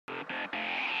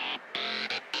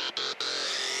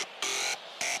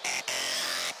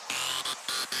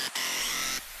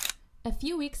A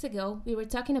few weeks ago, we were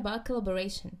talking about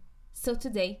collaboration. So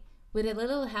today, with a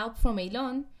little help from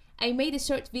Elon, I made a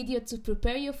short video to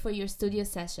prepare you for your studio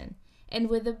session, and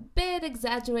with a bit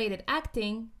exaggerated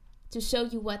acting, to show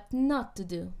you what not to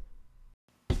do.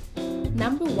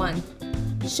 Number 1.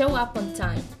 Show up on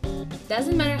time.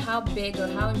 Doesn't matter how big or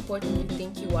how important you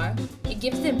think you are, it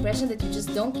gives the impression that you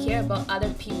just don't care about other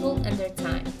people and their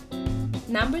time.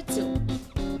 Number 2.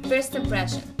 First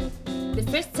impression. The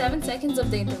first 7 seconds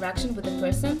of the interaction with the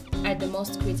person are the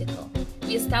most critical.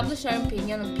 We establish our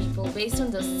opinion on people based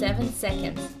on those 7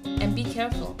 seconds. And be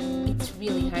careful, it's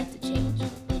really hard to change.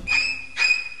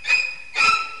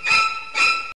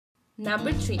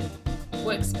 Number 3.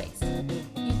 Workspace.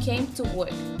 You came to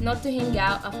work, not to hang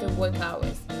out after work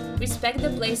hours. Respect the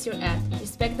place you're at.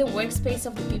 Respect the workspace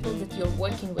of the people that you're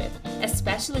working with,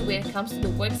 especially when it comes to the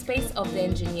workspace of the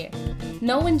engineer.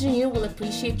 No engineer will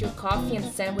appreciate your coffee and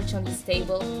sandwich on his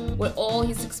table where all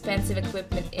his expensive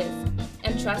equipment is.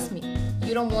 And trust me,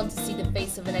 you don't want to see the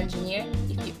face of an engineer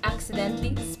if you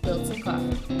accidentally spilled some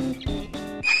coffee.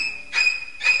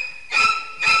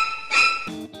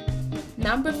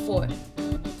 Number 4.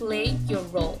 Play your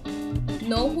role.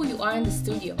 Know who you are in the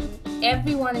studio.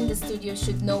 Everyone in the studio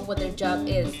should know what their job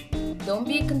is. Don't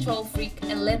be a control freak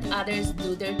and let others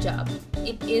do their job.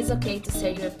 It is okay to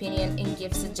say your opinion and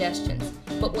give suggestions,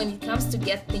 but when it comes to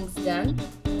get things done,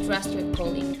 trust your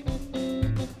colleague.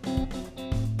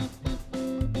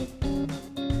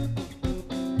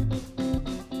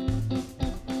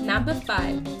 Number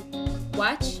 5.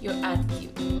 Watch your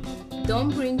attitude. Don't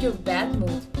bring your bad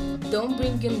mood, don't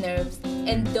bring your nerves,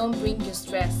 and don't bring your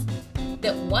stress.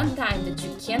 That one time that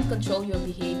you can't control your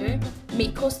behavior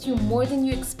may cost you more than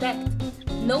you expect.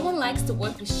 No one likes to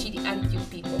work with shitty attitude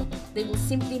people. They will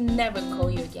simply never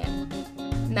call you again.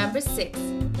 Number 6.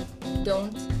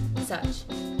 Don't touch.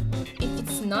 If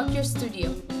it's not your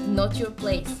studio, not your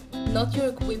place, not your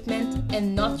equipment,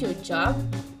 and not your job,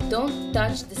 don't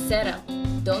touch the setup.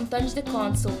 Don't touch the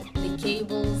console, the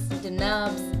cables, the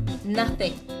knobs,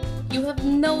 nothing. You have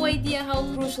no idea how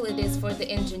crucial it is for the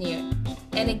engineer.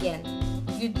 And again,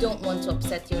 you don't want to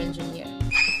upset your engineer.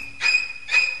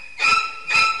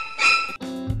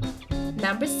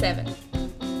 Number 7.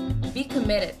 Be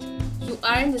committed. You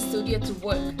are in the studio to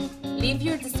work. Leave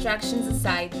your distractions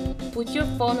aside, put your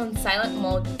phone on silent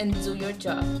mode and do your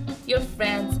job. Your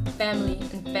friends, family,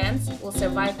 and fans will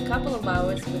survive a couple of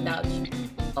hours without you.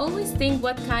 Always think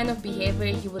what kind of behavior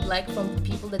you would like from the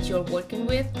people that you're working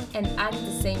with and act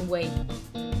the same way.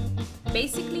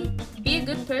 Basically, be a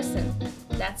good person.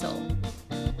 That's all.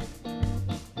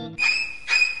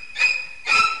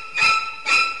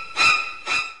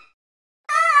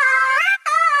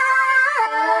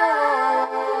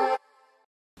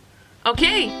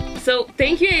 Okay, so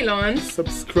thank you, Elon.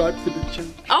 Subscribe to the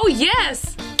channel. Oh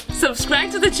yes! Subscribe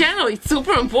to the channel, it's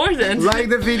super important. Like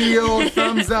the video,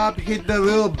 thumbs up, hit the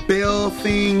little bell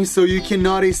thing so you can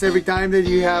notice every time that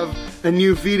you have a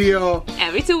new video.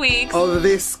 Every 2 weeks. Of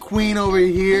this queen over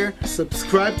here.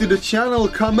 Subscribe to the channel,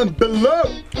 comment below.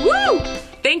 Woo!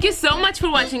 Thank you so much for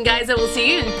watching, guys. I will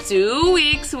see you in 2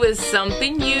 weeks with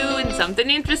something new and something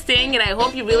interesting, and I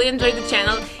hope you really enjoyed the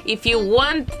channel. If you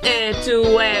want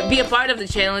to be a part of the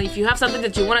channel, if you have something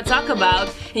that you want to talk about,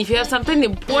 and if you have something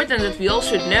important that we all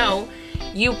should know,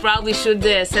 you probably should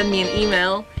send me an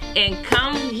email and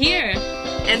come here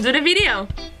and do the video.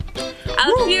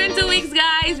 I'll see you in 2 weeks,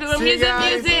 guys. We will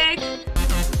Muzz music.